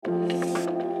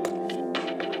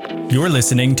You're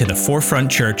listening to the Forefront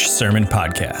Church Sermon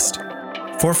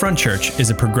Podcast. Forefront Church is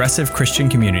a progressive Christian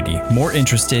community more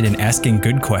interested in asking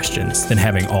good questions than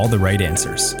having all the right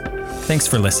answers. Thanks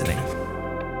for listening.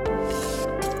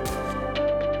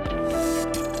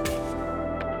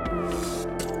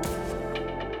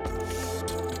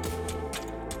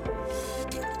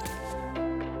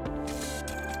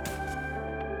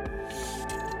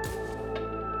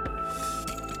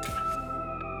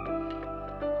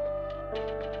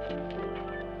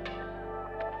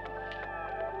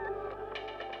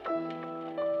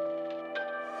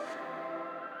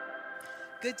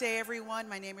 Good day, everyone.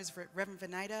 My name is Reverend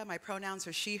Venita. My pronouns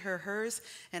are she, her, hers,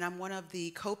 and I'm one of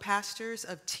the co-pastors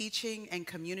of teaching and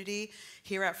community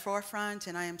here at Forefront,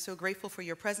 and I am so grateful for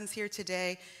your presence here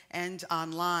today and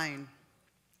online.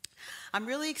 I'm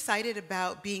really excited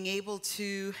about being able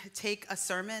to take a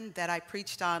sermon that I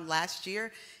preached on last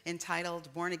year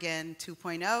entitled Born Again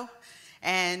 2.0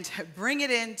 and bring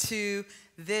it into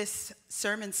this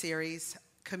sermon series,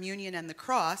 Communion and the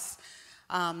Cross,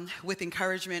 with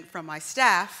encouragement from my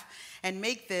staff, and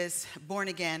make this Born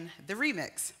Again the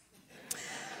Remix.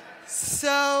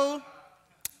 So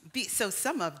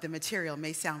some of the material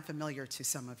may sound familiar to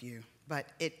some of you, but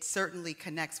it certainly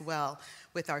connects well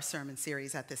with our sermon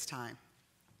series at this time.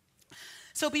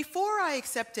 So before I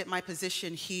accepted my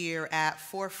position here at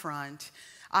Forefront,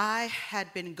 I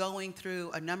had been going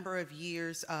through a number of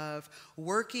years of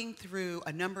working through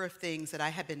a number of things that I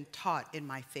had been taught in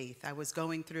my faith. I was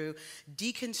going through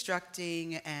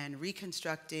deconstructing and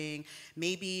reconstructing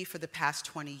maybe for the past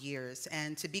 20 years.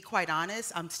 And to be quite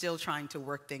honest, I'm still trying to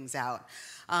work things out.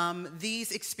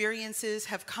 These experiences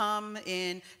have come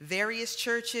in various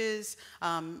churches,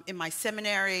 in my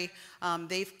seminary.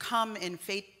 They've come in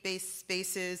faith-based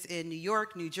spaces in New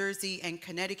York, New Jersey, and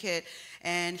Connecticut.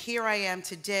 And here I am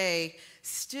today,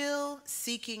 still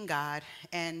seeking God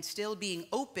and still being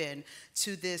open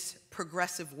to this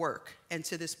progressive work and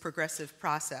to this progressive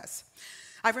process.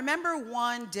 I remember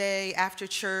one day after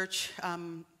church,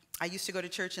 I used to go to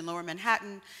church in Lower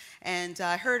Manhattan, and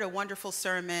I heard a wonderful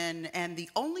sermon, and the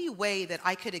only way that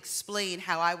I could explain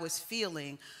how I was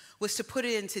feeling was to put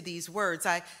it into these words.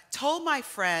 I told my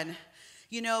friend,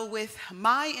 you know, with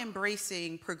my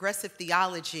embracing progressive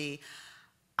theology,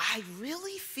 I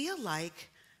really feel like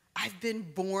I've been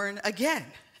born again.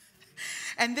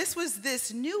 And this was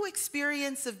this new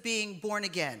experience of being born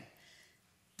again.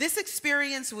 This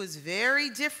experience was very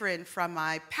different from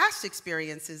my past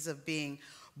experiences of being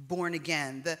born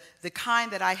again, the kind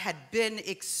that I had been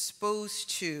exposed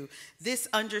to, this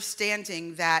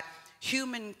understanding that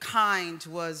humankind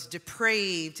was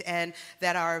depraved and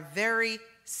that our very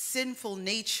sinful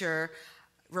nature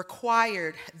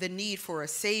required the need for a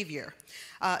Savior.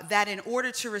 That in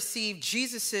order to receive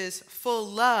Jesus's full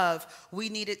love, we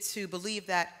needed to believe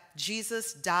that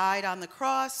Jesus died on the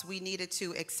cross. We needed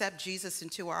to accept Jesus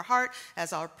into our heart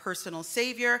as our personal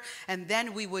Savior, and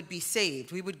then we would be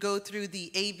saved. We would go through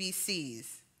the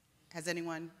ABCs. Has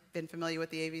anyone been familiar with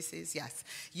the ABCs? Yes.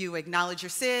 You acknowledge your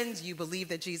sins, you believe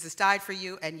that Jesus died for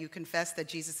you, and you confess that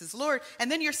Jesus is Lord,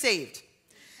 and then you're saved.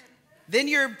 Then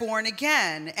you're born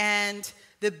again. And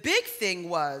the big thing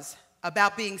was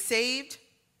about being saved,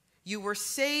 you were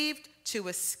saved to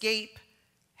escape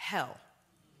hell.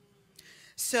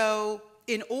 So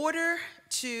in order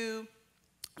to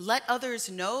let others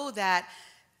know that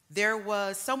there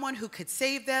was someone who could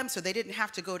save them so they didn't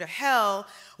have to go to hell,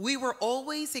 we were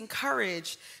always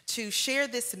encouraged to share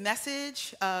this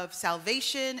message of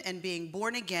salvation and being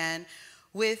born again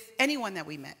with anyone that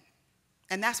we met.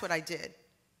 And that's what I did.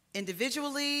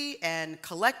 Individually and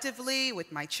collectively, with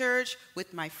my church,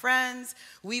 with my friends,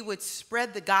 we would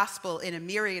spread the gospel in a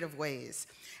myriad of ways.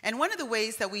 And one of the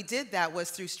ways that we did that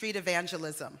was through street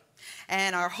evangelism.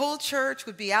 And our whole church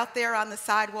would be out there on the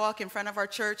sidewalk in front of our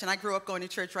church. And I grew up going to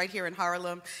church right here in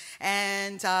Harlem.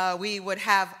 And we would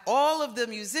have all of the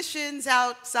musicians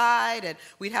outside, and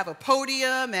we'd have a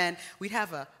podium, and we'd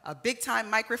have a big-time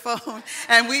microphone,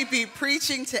 and we'd be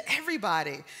preaching to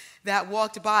everybody that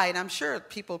walked by. And I'm sure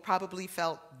people probably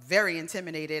felt very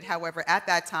intimidated. However, at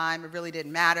that time, it really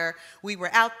didn't matter. We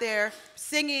were out there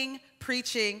singing,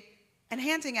 preaching, and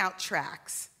handing out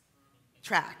tracts.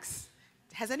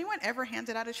 Has anyone ever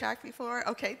handed out a tract before?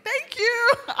 Okay, thank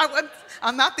you.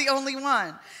 I'm not the only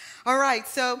one. All right,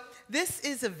 so this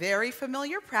is a very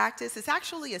familiar practice. It's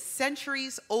actually a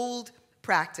centuries-old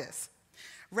practice.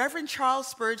 Reverend Charles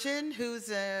Spurgeon, who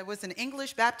was an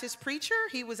English Baptist preacher,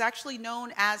 he was actually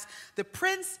known as the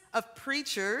Prince of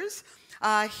Preachers.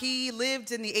 He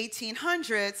lived in the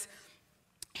 1800s.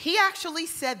 He actually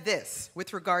said this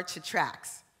with regard to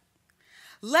tracts.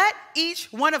 Let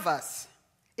each one of us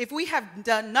if we have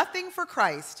done nothing for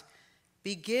Christ,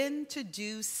 begin to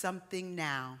do something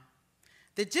now.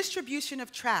 The distribution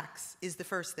of tracts is the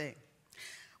first thing.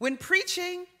 When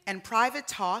preaching and private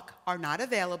talk are not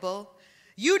available,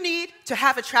 you need to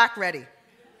have a tract ready.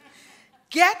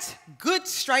 Get good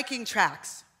striking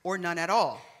tracts, or none at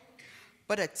all.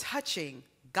 But a touching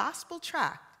gospel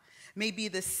tract may be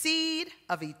the seed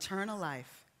of eternal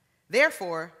life.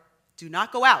 Therefore, do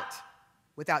not go out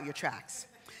without your tracts.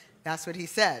 That's what he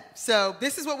said. So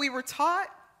this is what we were taught.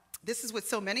 This is what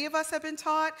so many of us have been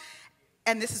taught.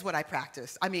 And this is what I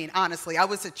practiced. I mean, honestly, I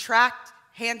was a tract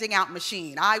handing out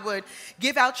machine. I would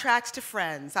give out tracts to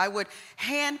friends. I would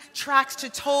hand tracts to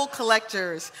toll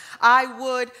collectors. I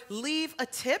would leave a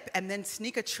tip and then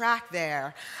sneak a tract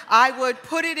there. I would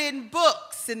put it in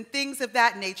books and things of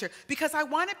that nature because I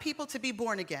wanted people to be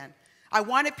born again. I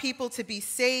wanted people to be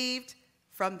saved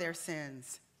from their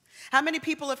sins. How many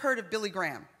people have heard of Billy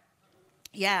Graham?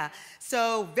 Yeah,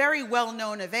 so very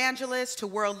well-known evangelist to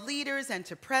world leaders and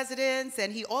to presidents,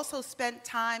 and he also spent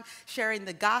time sharing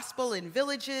the gospel in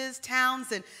villages,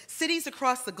 towns, and cities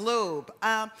across the globe.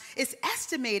 It's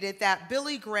estimated that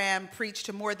Billy Graham preached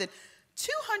to more than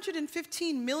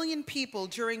 215 million people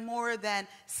during more than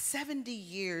 70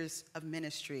 years of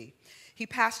ministry. He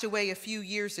passed away a few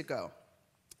years ago.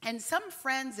 And some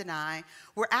friends and I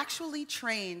were actually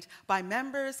trained by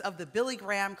members of the Billy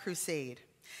Graham Crusade.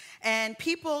 And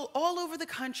people all over the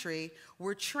country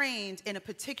were trained in a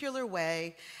particular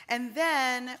way. And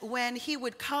then when he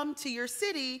would come to your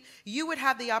city, you would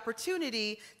have the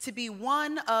opportunity to be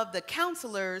one of the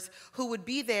counselors who would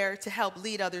be there to help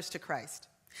lead others to Christ.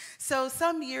 So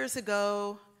some years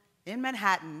ago in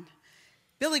Manhattan,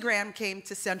 Billy Graham came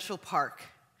to Central Park.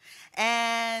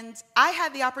 And I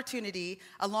had the opportunity,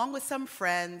 along with some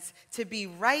friends, to be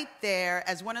right there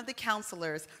as one of the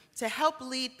counselors to help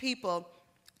lead people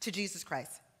to Jesus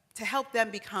Christ, to help them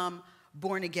become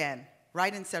born again,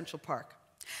 right in Central Park.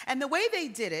 And the way they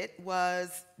did it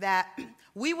was that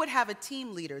we would have a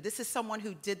team leader. This is someone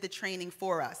who did the training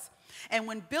for us. And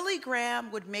when Billy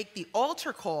Graham would make the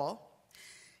altar call,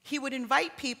 he would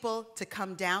invite people to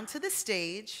come down to the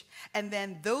stage, and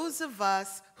then those of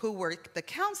us who were the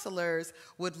counselors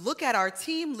would look at our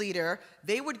team leader.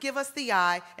 They would give us the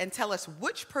eye and tell us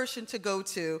which person to go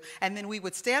to, and then we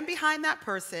would stand behind that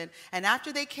person, and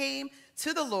after they came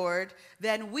to the Lord,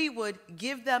 then we would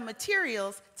give them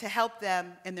materials to help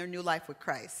them in their new life with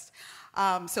Christ.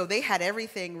 So they had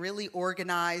everything really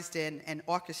organized and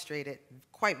orchestrated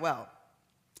quite well.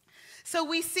 So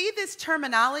we see this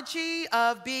terminology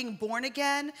of being born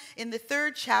again in the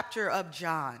 3rd chapter of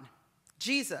John.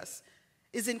 Jesus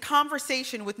is in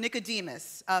conversation with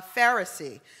Nicodemus, a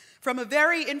Pharisee from a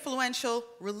very influential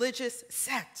religious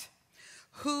sect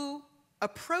who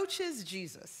approaches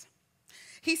Jesus.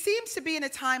 He seems to be in a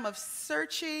time of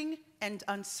searching and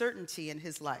uncertainty in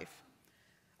his life,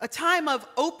 a time of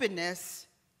openness,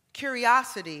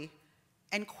 curiosity,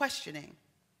 and questioning,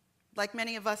 like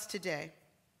many of us today.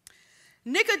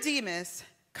 Nicodemus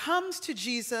comes to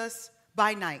Jesus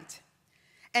by night,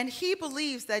 and he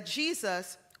believes that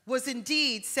Jesus was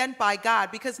indeed sent by God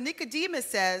because Nicodemus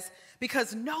says,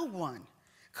 because no one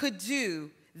could do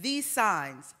these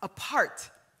signs apart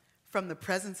from the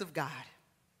presence of God.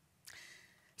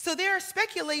 So there are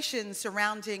speculations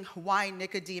surrounding why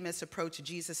Nicodemus approached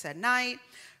Jesus at night.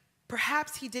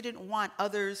 Perhaps he didn't want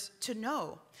others to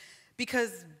know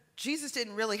because Jesus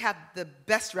didn't really have the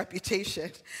best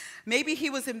reputation. Maybe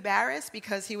he was embarrassed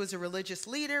because he was a religious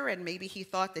leader, and maybe he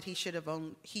thought that he should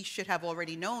have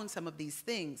already known some of these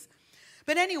things.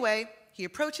 But anyway, he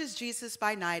approaches Jesus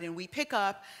by night, and we pick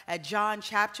up at John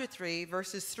chapter 3,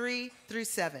 verses 3 through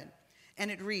 7.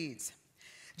 And it reads,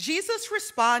 Jesus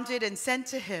responded and said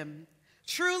to him,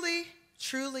 "Truly,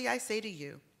 truly, I say to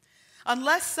you,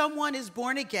 unless someone is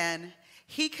born again,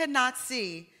 he cannot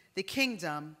see the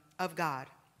kingdom of God."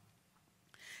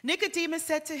 Nicodemus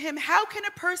said to him, "How can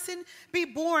a person be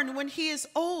born when he is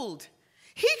old?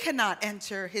 He cannot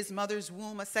enter his mother's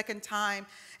womb a second time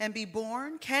and be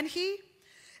born, can he?"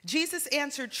 Jesus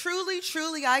answered, "Truly,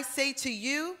 truly, I say to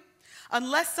you,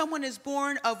 unless someone is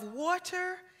born of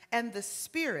water and the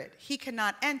Spirit, he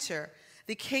cannot enter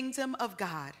the kingdom of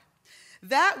God.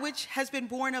 That which has been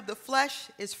born of the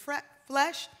flesh is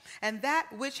flesh, and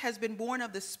that which has been born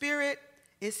of the Spirit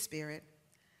is spirit.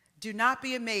 Do not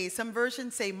be amazed." Some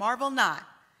versions say, "Marvel not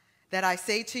that I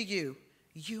say to you,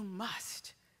 you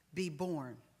must be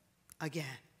born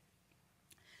again."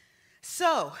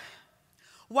 So,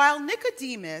 while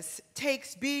Nicodemus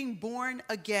takes being born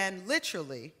again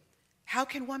literally, how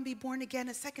can one be born again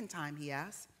a second time, he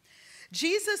asks.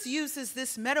 Jesus uses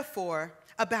this metaphor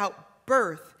about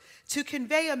birth to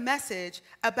convey a message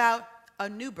about a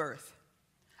new birth,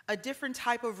 a different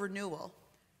type of renewal,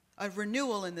 a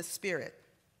renewal in the spirit.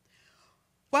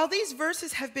 While these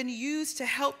verses have been used to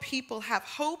help people have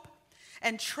hope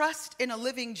and trust in a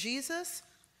living Jesus,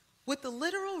 with the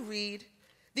literal read,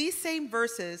 these same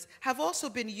verses have also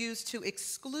been used to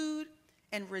exclude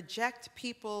and reject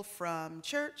people from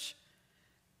church,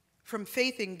 from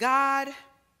faith in God,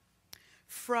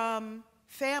 from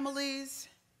families,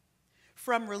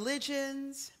 from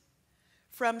religions,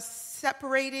 from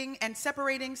separating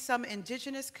some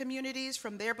indigenous communities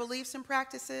from their beliefs and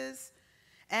practices,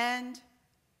 and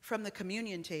from the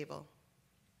communion table.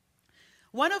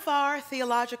 One of our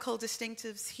theological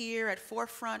distinctives here at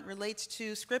Forefront relates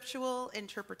to scriptural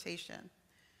interpretation.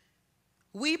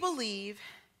 We believe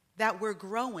that we're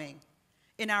growing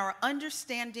in our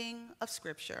understanding of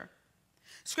Scripture.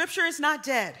 Scripture is not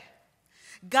dead.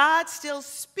 God still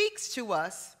speaks to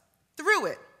us through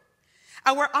it.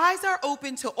 Our eyes are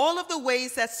open to all of the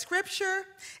ways that Scripture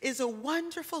is a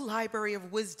wonderful library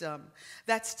of wisdom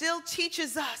that still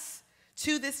teaches us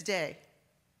to this day.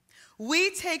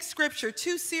 We take Scripture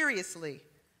too seriously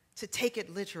to take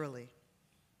it literally.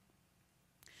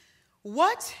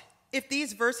 What if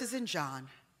these verses in John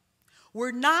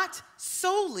were not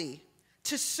solely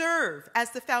to serve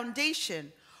as the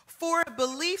foundation for a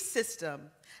belief system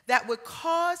that would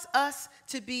cause us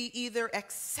to be either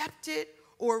accepted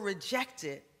or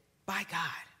rejected by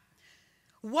God?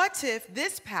 What if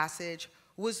this passage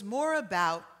was more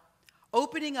about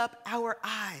opening up our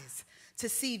eyes to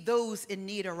see those in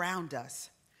need around us?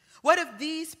 What if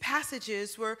these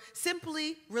passages were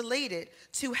simply related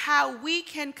to how we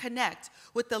can connect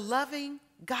with the loving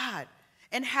God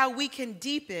and how we can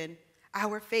deepen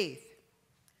our faith?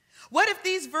 What if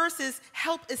these verses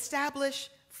help establish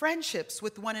friendships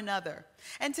with one another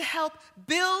and to help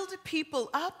build people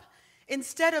up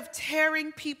instead of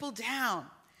tearing people down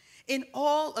in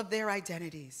all of their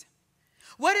identities?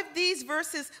 What if these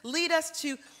verses lead us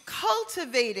to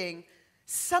cultivating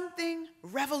something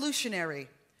revolutionary,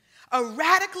 a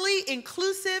radically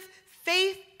inclusive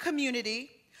faith community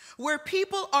where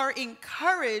people are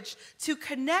encouraged to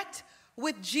connect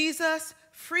with Jesus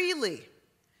freely,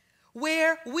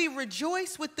 where we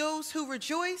rejoice with those who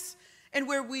rejoice, and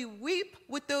where we weep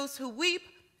with those who weep,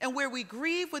 and where we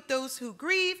grieve with those who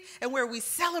grieve, and where we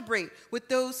celebrate with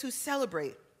those who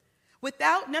celebrate,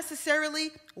 without necessarily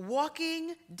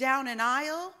walking down an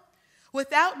aisle,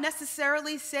 without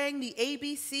necessarily saying the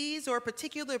ABCs or a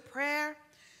particular prayer,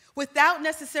 without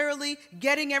necessarily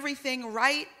getting everything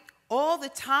right all the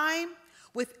time,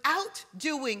 without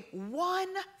doing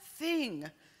one thing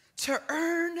to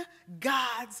earn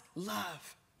God's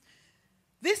love.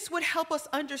 This would help us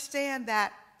understand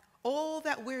that all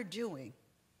that we're doing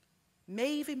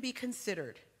may even be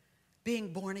considered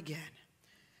being born again.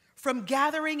 From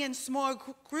gathering in small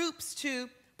groups to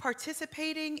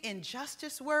participating in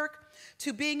justice work,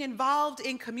 to being involved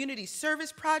in community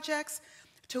service projects,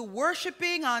 to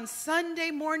worshiping on Sunday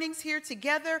mornings here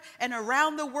together and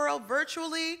around the world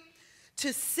virtually,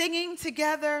 to singing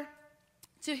together,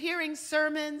 to hearing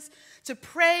sermons, to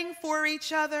praying for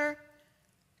each other,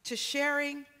 to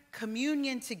sharing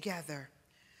communion together,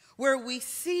 where we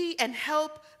see and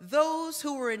help those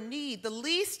who are in need, the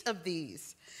least of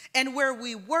these, and where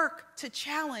we work to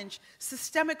challenge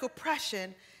systemic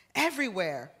oppression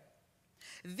everywhere.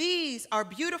 These are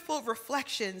beautiful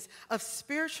reflections of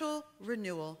spiritual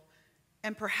renewal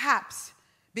and perhaps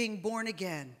being born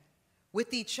again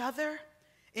with each other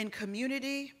in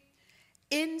community,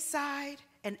 inside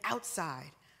and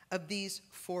outside of these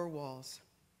four walls.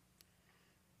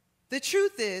 The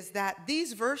truth is that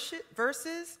these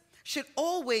verses should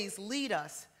always lead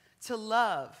us to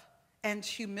love and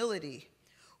humility,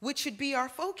 which should be our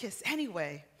focus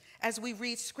anyway as we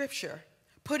read Scripture,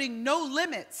 putting no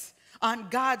limits on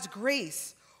God's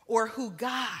grace or who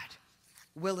God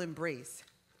will embrace.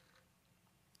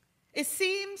 It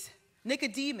seems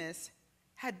Nicodemus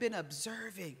had been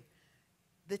observing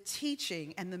the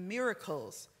teaching and the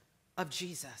miracles of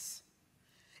Jesus.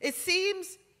 It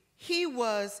seems he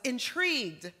was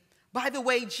intrigued by the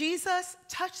way Jesus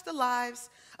touched the lives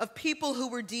of people who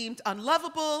were deemed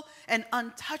unlovable and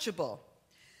untouchable.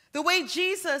 The way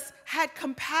Jesus had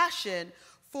compassion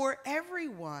for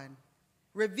everyone,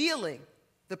 revealing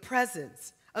the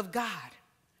presence of God.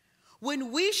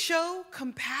 When we show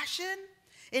compassion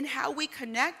in how we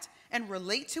connect and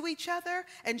relate to each other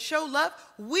and show love,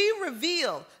 we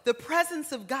reveal the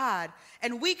presence of God,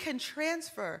 and we can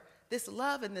transfer this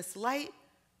love and this light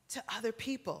to other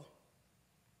people.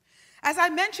 As I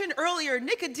mentioned earlier,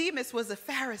 Nicodemus was a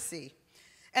Pharisee,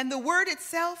 and the word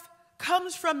itself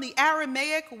comes from the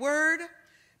Aramaic word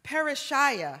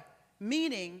parashia,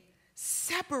 meaning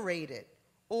separated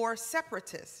or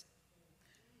separatist.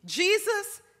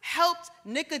 Jesus helped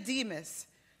Nicodemus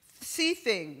see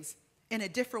things in a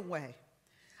different way,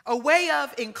 a way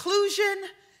of inclusion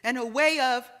and a way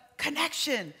of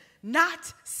connection,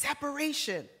 not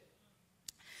separation.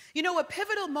 You know, a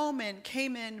pivotal moment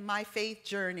came in my faith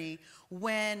journey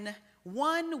when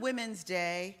one Women's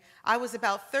Day, I was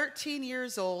about 13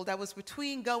 years old. I was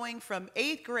between going from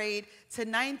 8th grade to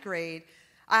 9th grade.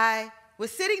 I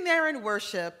was sitting there in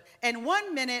worship, and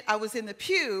 1 minute I was in the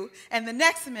pew, and the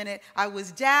next minute I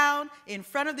was down in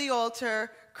front of the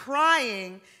altar,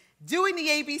 crying, doing the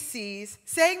ABCs,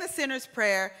 saying the sinner's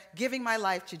prayer, giving my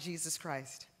life to Jesus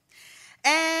Christ.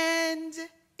 And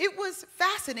it was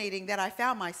fascinating that I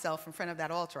found myself in front of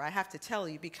that altar, I have to tell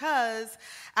you, because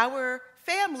our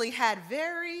family had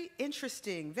very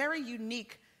interesting, very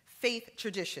unique faith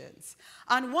traditions.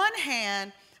 On one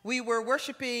hand, we were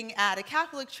worshiping at a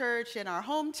Catholic church in our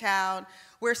hometown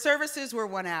where services were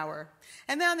 1 hour.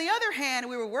 And then on the other hand,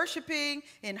 we were worshiping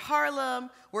in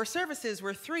Harlem where services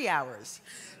were 3 hours.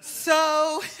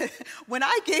 So when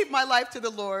I gave my life to the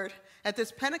Lord at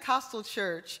this Pentecostal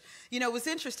church, you know, it was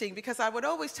interesting because I would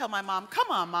always tell my mom,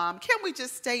 come on, Mom, can't we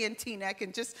just stay in Teaneck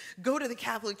and just go to the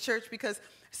Catholic church because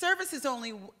service is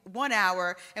only 1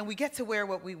 hour and we get to wear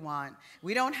what we want.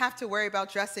 We don't have to worry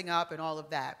about dressing up and all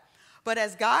of that. But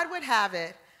as God would have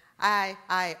it,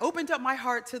 I opened up my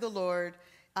heart to the Lord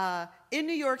in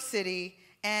New York City,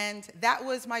 and that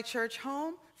was my church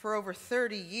home for over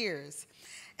 30 years.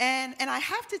 And I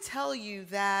have to tell you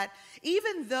that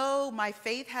even though my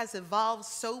faith has evolved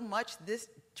so much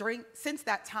since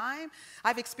that time,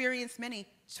 I've experienced many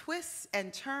twists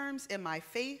and turns in my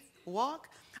faith walk.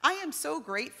 I am so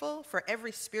grateful for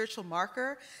every spiritual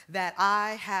marker that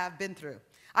I have been through.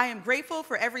 I am grateful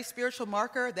for every spiritual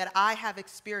marker that I have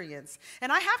experienced.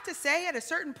 And I have to say, at a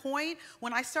certain point,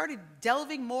 when I started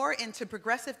delving more into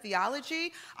progressive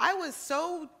theology, I was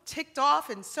so ticked off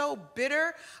and so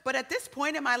bitter. But at this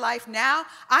point in my life now,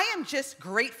 I am just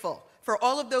grateful for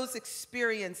all of those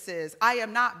experiences. I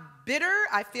am not bitter.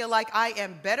 I feel like I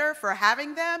am better for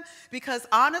having them because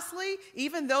honestly,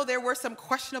 even though there were some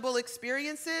questionable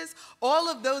experiences, all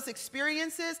of those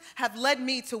experiences have led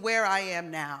me to where I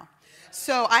am now.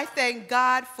 So I thank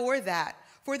God for that,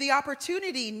 for the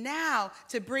opportunity now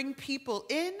to bring people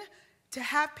in, to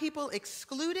have people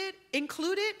included,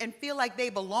 and feel like they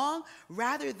belong,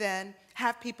 rather than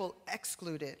have people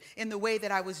excluded in the way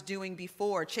that I was doing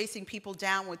before, chasing people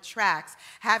down with tracts,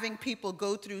 having people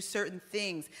go through certain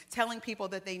things, telling people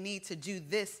that they need to do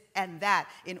this and that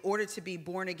in order to be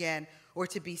born again or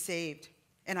to be saved.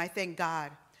 And I thank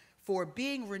God for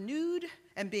being renewed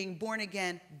and being born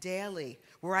again daily,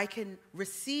 where I can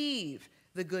receive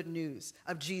the good news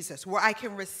of Jesus, where I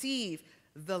can receive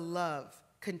the love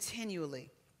continually.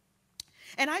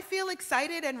 And I feel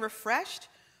excited and refreshed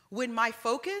when my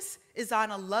focus is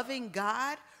on a loving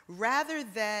God rather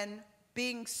than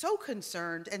being so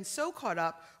concerned and so caught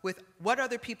up with what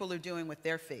other people are doing with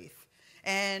their faith,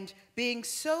 and being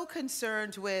so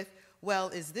concerned with, well,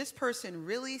 is this person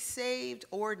really saved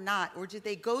or not? Or did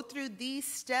they go through these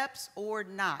steps or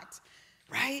not?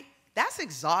 Right? That's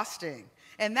exhausting.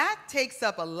 And that takes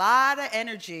up a lot of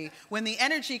energy when the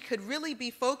energy could really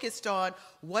be focused on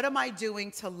what am I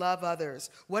doing to love others?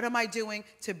 What am I doing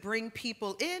to bring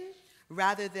people in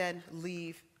rather than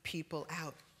leave people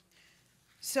out?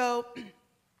 So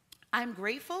I'm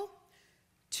grateful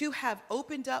to have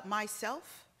opened up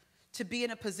myself to be in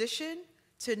a position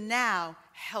to now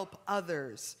help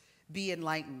others be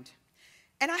enlightened.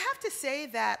 And I have to say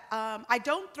that I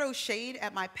don't throw shade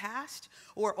at my past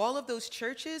or all of those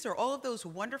churches or all of those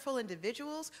wonderful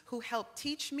individuals who helped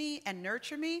teach me and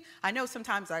nurture me. I know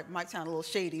sometimes I might sound a little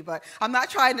shady, but I'm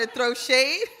not trying to throw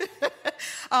shade.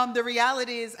 The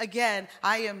reality is, again,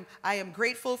 I am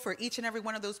grateful for each and every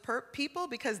one of those people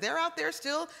because they're out there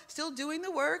still doing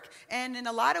the work. And in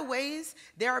a lot of ways,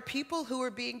 there are people who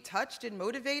are being touched and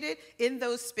motivated in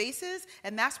those spaces.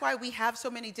 And that's why we have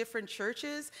so many different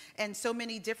churches and so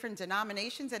many different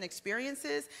denominations and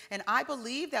experiences. And I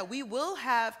believe that we will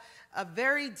have a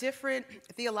very different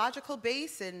theological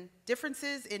base and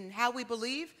differences in how we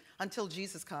believe until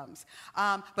Jesus comes.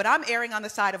 But I'm erring on the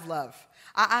side of love.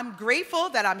 I'm grateful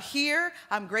that I'm here.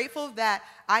 I'm grateful that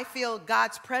I feel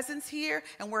God's presence here,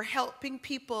 and we're helping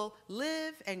people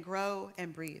live and grow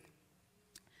and breathe.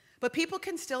 But people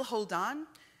can still hold on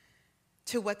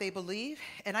to what they believe.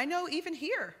 And I know even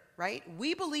here, right,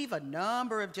 we believe a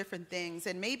number of different things.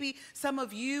 And maybe some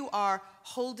of you are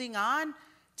holding on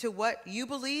to what you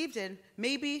believed and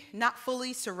maybe not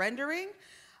fully surrendering.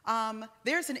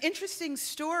 there's an interesting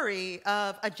story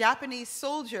of a Japanese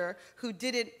soldier who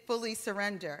didn't fully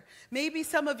surrender. Maybe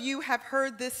some of you have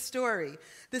heard this story.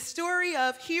 The story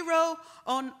of Hiro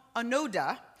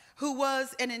Onoda, who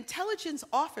was an intelligence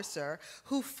officer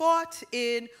who fought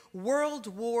in World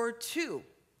War II.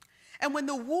 And when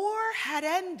the war had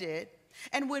ended,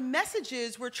 and when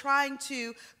messages were trying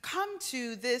to come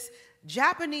to this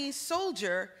Japanese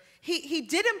soldier, he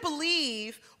didn't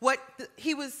believe what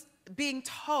he was being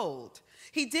told.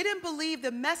 He didn't believe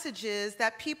the messages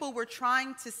that people were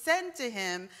trying to send to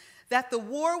him that the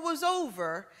war was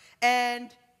over,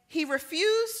 and he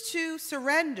refused to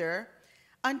surrender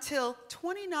until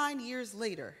 29 years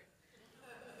later.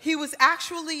 He was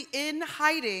actually in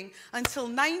hiding until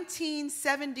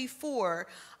 1974,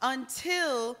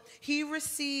 until he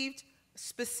received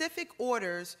specific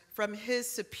orders from his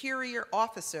superior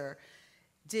officer.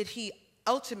 Did he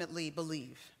ultimately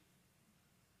believe?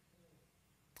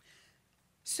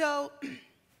 So,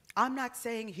 I'm not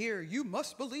saying here, you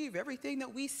must believe everything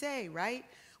that we say, right?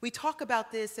 We talk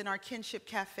about this in our Kinship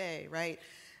Cafe, right?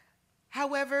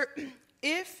 However,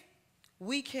 if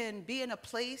we can be in a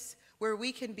place where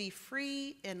we can be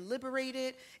free and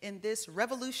liberated in this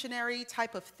revolutionary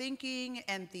type of thinking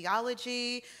and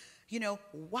theology,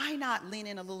 why not lean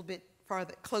in a little bit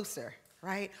farther, closer,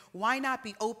 right? Why not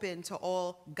be open to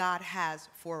all God has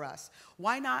for us?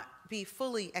 Why not be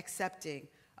fully accepting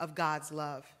of God's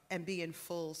love and be in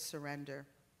full surrender?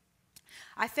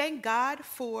 I thank God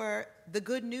for the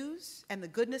good news and the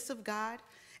goodness of God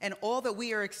and all that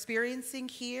we are experiencing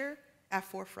here at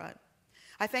Forefront.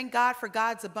 I thank God for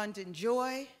God's abundant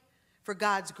joy, for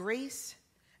God's grace,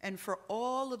 and for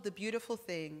all of the beautiful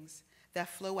things that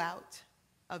flow out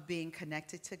of being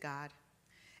connected to God.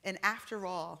 And after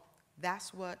all,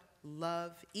 that's what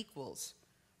love equals.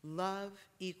 Love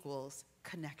equals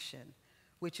connection,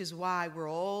 which is why we're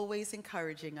always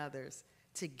encouraging others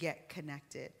to get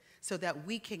connected so that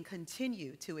we can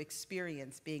continue to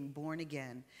experience being born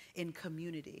again in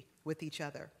community with each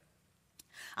other.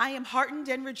 I am heartened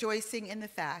and rejoicing in the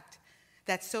fact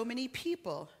that so many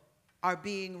people are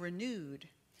being renewed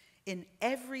in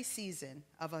every season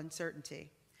of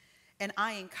uncertainty. And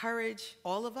I encourage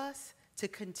all of us to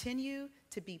continue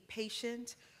to be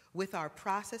patient with our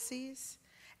processes,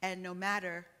 and no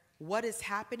matter what is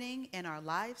happening in our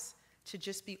lives, to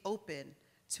just be open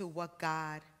to what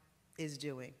God is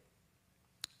doing.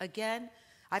 Again,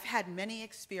 I've had many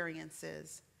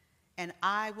experiences, and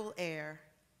I will err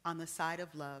on the side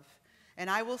of love. And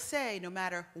I will say, no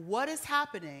matter what is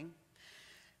happening,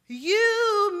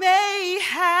 you may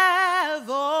have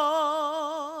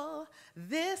all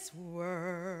this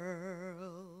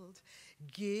world.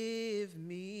 Give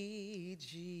me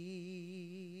Jesus.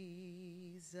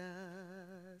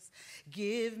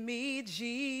 Give me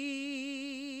Jesus.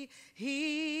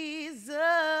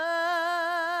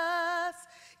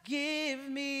 Give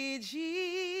me Jesus.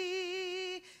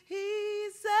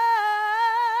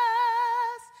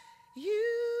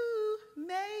 You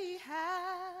may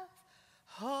have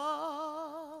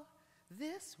all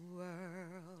this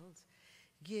world.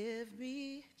 Give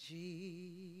me Jesus.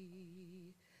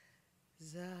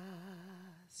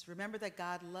 Remember that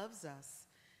God loves us.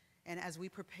 And as we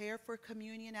prepare for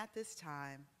communion at this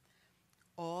time,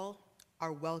 all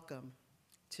are welcome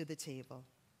to the table.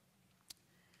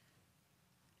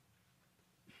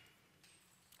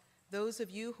 Those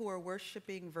of you who are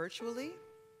worshiping virtually,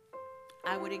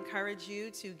 I would encourage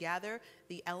you to gather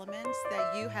the elements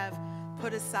that you have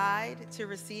put aside to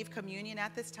receive communion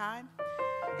at this time.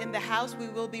 In the house, we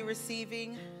will be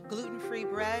receiving gluten-free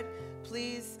bread.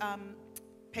 Please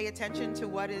pay attention to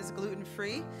what is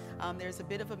gluten-free. There's a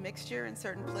bit of a mixture in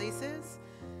certain places.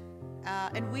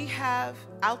 And we have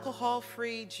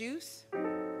alcohol-free juice.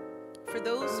 For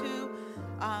those who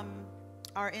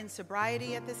are in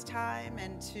sobriety at this time,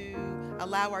 and to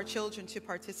allow our children to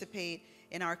participate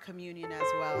in our communion as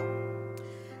well.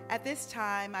 At this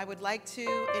time, I would like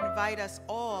to invite us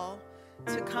all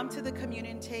to come to the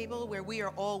communion table where we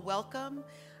are all welcome.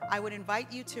 I would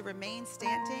invite you to remain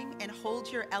standing and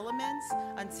hold your elements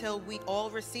until we all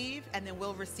receive, and then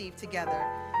we'll receive together.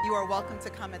 You are welcome to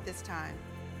come at this time.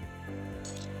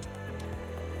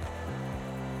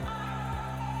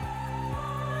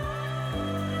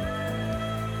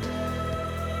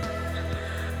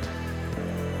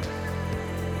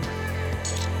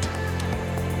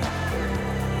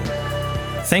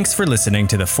 Thanks for listening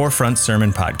to the Forefront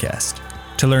Sermon Podcast.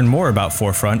 To learn more about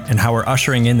Forefront and how we're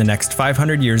ushering in the next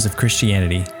 500 years of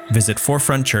Christianity, visit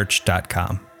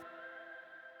forefrontchurch.com.